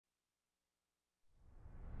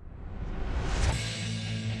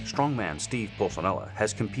Strongman Steve Pulcinella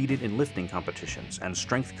has competed in lifting competitions and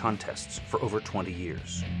strength contests for over 20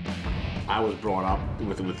 years. I was brought up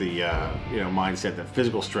with the mindset that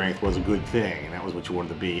physical strength was a good thing, and that was what you wanted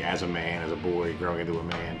to be as a man, as a boy, growing into a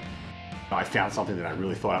man. I found something that I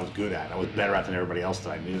really thought I was good at. I was better at than everybody else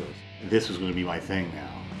that I knew. This was going to be my thing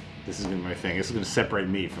now. This is going to be my thing. This is going to separate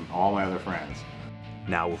me from all my other friends.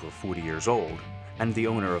 Now over 40 years old, and the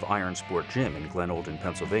owner of Iron Sport Gym in Glen Olden,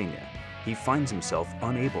 Pennsylvania, he finds himself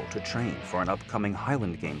unable to train for an upcoming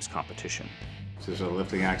Highland Games competition. So there's a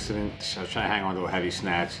lifting accident. I was trying to hang on to a heavy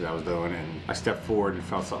snatch that I was doing, and I stepped forward and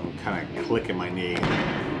felt something kind of click in my knee. And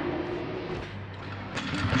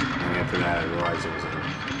after that, I realized it was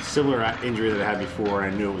a similar injury that I had before,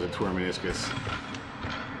 and I knew it was a torn meniscus.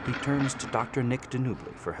 He turns to Dr. Nick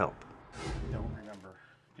DeNubli for help. Don't remember.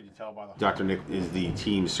 Can you tell by the... Dr. Nick is the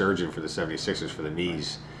team surgeon for the 76ers for the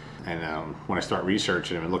knees. And when I start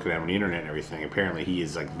researching him and looking at him on the internet and everything, apparently he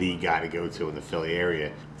is like the guy to go to in the Philly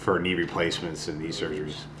area for knee replacements and knee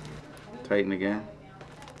surgeries. Tighten again.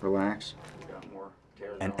 Relax.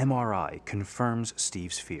 An MRI confirms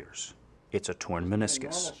Steve's fears. It's a torn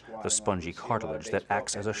meniscus, the spongy cartilage that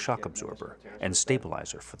acts as a shock absorber and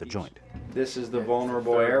stabilizer for the joint. This is the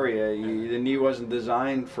vulnerable area. The knee wasn't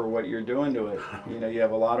designed for what you're doing to it. You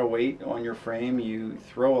have a lot of weight on your frame. You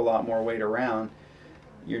throw a lot more weight around.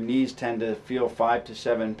 Your knees tend to feel 5 to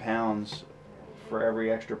 7 pounds for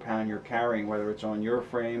every extra pound you're carrying, whether it's on your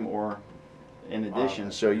frame or in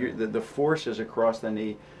addition. So the forces across the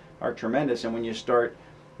knee are tremendous. And when you start,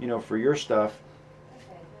 for your stuff,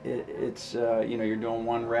 it's you're doing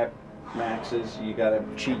 1 rep maxes. You got to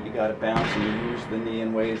cheat, you got to bounce, and you use the knee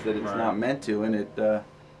in ways that it's not meant to. And it,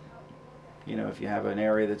 if you have an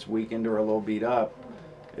area that's weakened or a little beat up,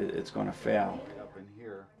 it's going to fail.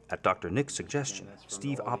 At Dr. Nick's suggestion,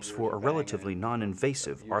 Steve opts for a relatively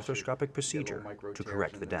non-invasive arthroscopic procedure to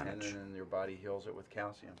correct the damage. And then your body heals it with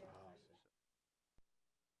calcium.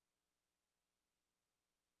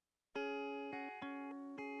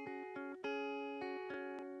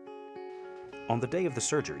 On the day of the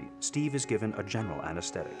surgery, Steve is given a general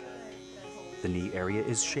anesthetic. The knee area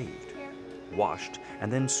is shaved, washed,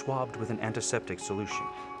 and then swabbed with an antiseptic solution.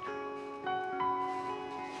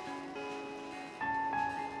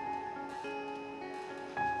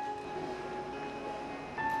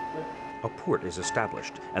 A port is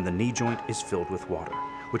established, and the knee joint is filled with water,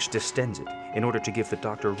 which distends it in order to give the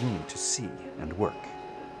doctor room to see and work.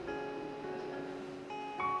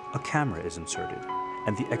 A camera is inserted,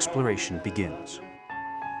 and the exploration begins.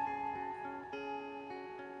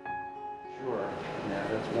 Sure. Yeah,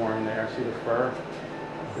 that's worn there. See the fur?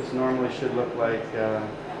 This normally should look like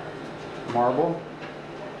marble,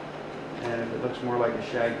 and if it looks more like a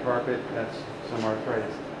shag carpet, that's some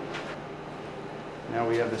arthritis. Now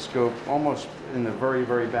we have the scope almost in the very,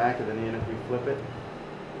 very back of the knee, and if we flip it,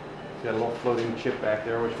 it's got a little floating chip back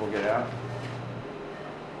there, which we'll get out.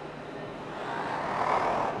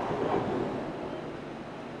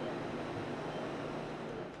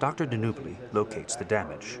 Dr. DeNubli locates the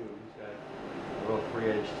damage. A little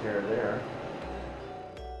 3/8 tear there.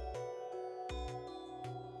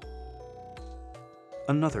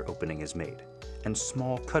 Another opening is made, and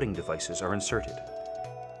small cutting devices are inserted.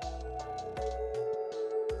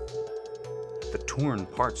 The torn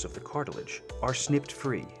parts of the cartilage are snipped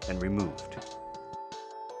free and removed.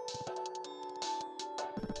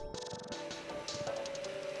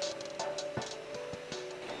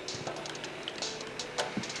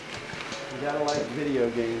 You gotta like video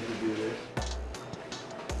games to do this.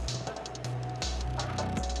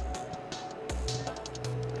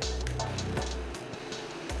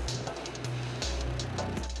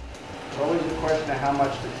 It's always a question of how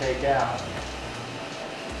much to take out.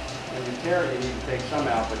 When you tear it, you need to take some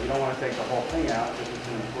out, but you don't want to take the whole thing out because it's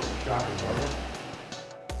an important shock absorber.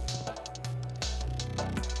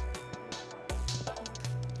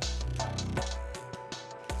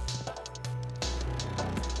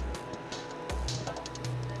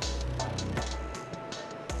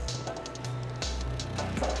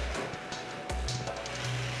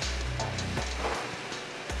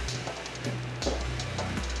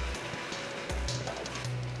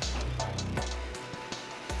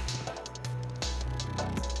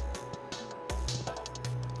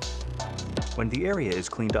 When the area is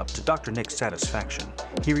cleaned up to Dr. Nick's satisfaction,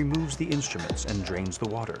 he removes the instruments and drains the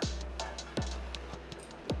water.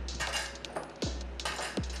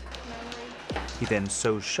 He then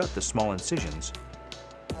sews shut the small incisions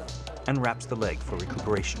and wraps the leg for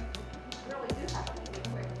recuperation.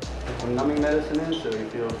 Put some numbing medicine in so he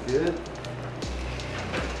feels good.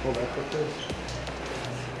 Pull back with this.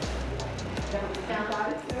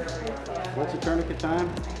 What's the tourniquet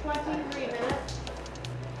time? 23 minutes,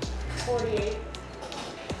 48.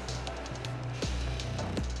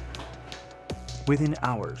 Within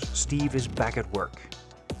hours, Steve is back at work.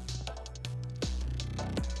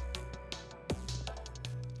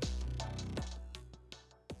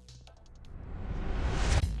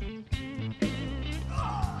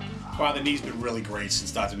 Wow, the knee's been really great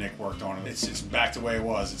since Dr. Nick worked on it. It's back the way it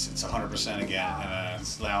was. It's 100% again, and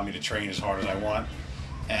it's allowing me to train as hard as I want.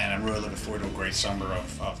 And I'm really looking forward to a great summer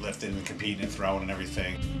of lifting and competing and throwing and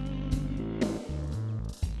everything.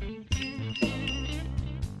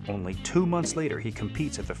 Only 2 months later, he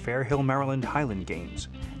competes at the Fair Hill, Maryland Highland Games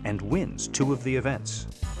and wins 2 of the events.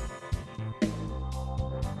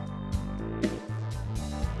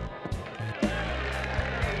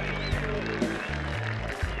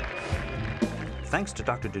 Thanks to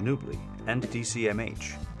Dr. Denubli and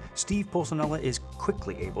DCMH, Steve Pulcinella is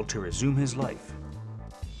quickly able to resume his life,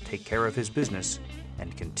 take care of his business,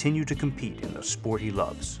 and continue to compete in the sport he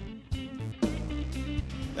loves.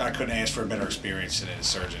 I couldn't ask for a better experience than a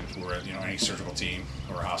surgeon or any surgical team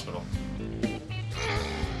or a hospital.